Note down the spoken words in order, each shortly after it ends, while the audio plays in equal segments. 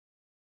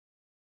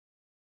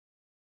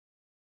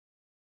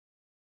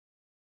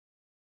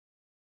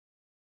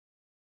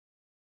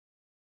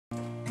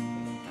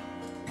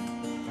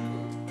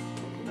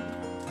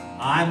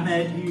I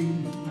met you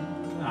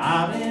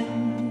out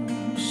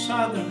in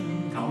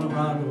southern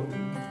Colorado.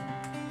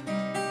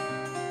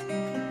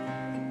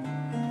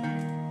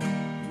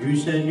 You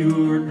said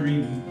your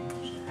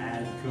dreams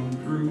had come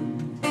true.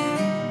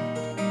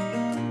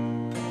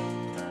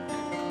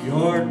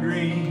 Your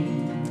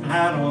dream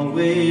had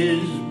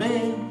always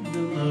been the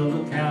love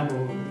of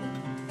cowboy.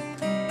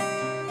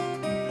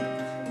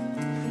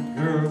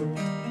 Girl,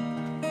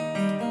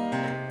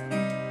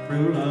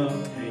 true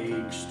love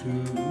takes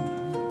two.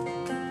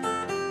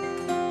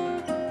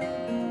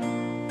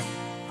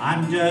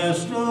 I'm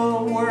just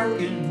a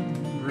working,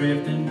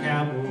 drifting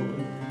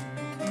cowboy,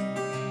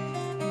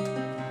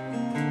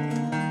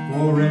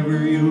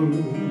 forever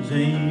yours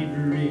ain't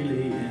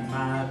really in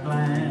my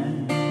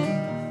plans.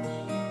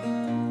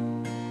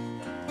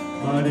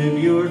 But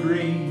if your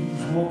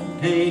dreams won't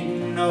take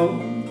no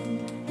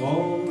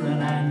for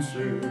an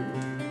answer,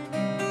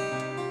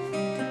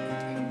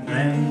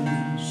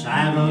 then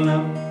saddle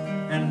up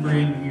and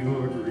bring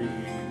your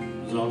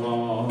dreams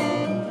along.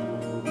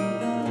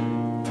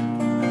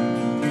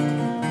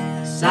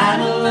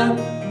 Saddle up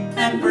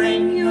and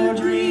bring your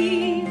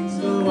dreams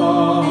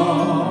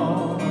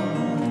along.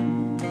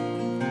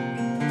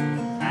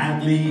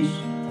 At least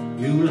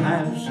you'll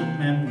have some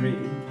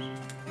memories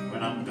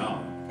when I'm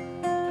gone.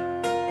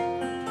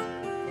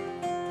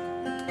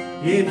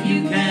 If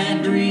you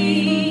can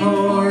dream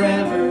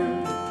forever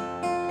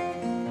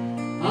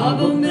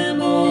of a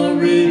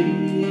memory,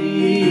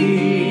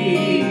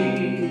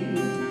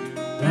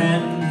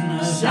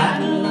 then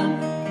saddle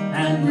up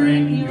and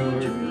bring your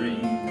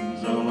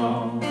dreams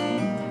along.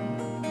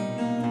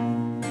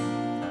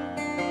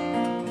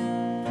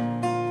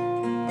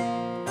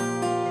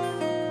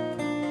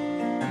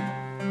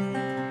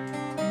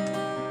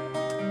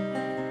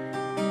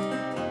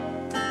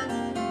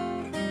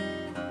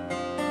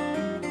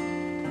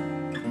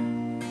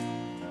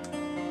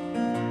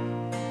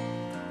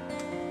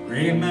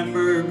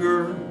 Remember,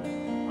 girl,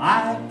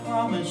 I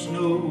promise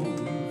no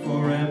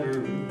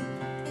forever.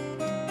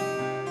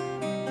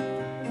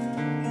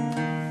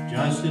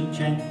 Just a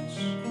chance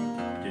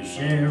to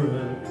share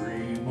a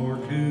dream or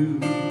two.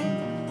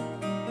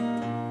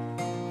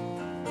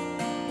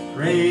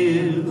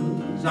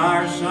 Trails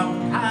are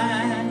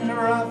sometimes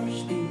rough,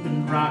 steep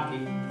and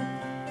rocky.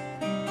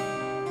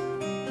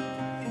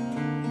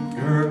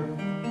 Girl,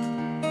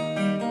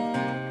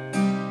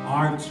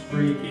 hearts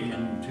break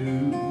in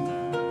two.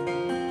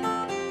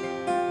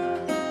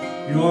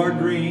 Your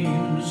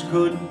dreams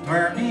could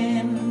turn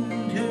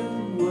into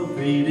a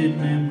faded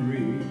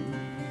memory,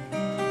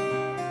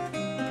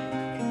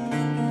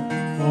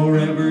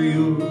 forever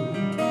yours,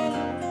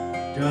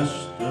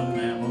 just a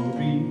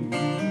memory.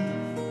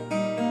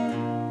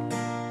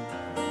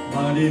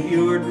 But if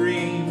your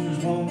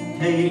dreams won't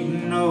take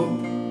no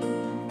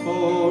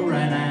for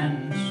an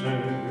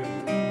answer,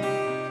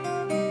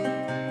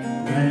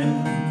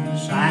 then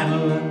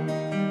saddle up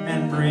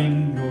and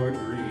bring your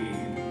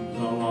dreams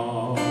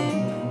along.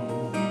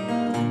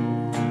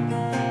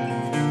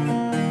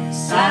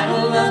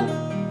 Saddle up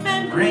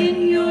and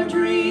bring your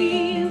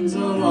dreams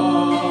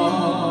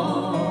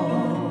along.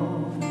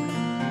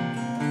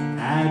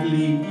 At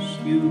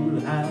least you'll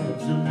have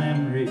some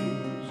memories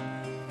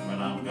when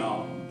I'm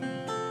gone.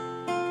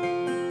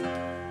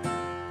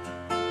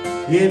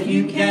 If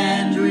you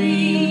can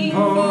dream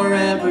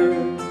forever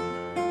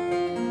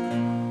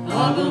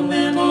of a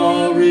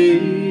memory,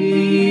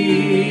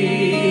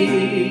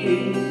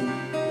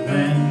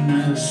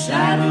 then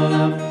saddle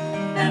up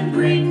and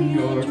bring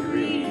your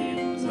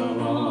dreams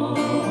along.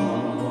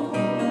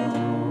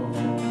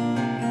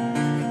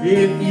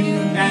 If you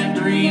can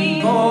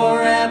dream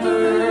forever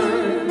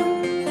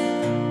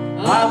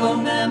of a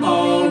memory,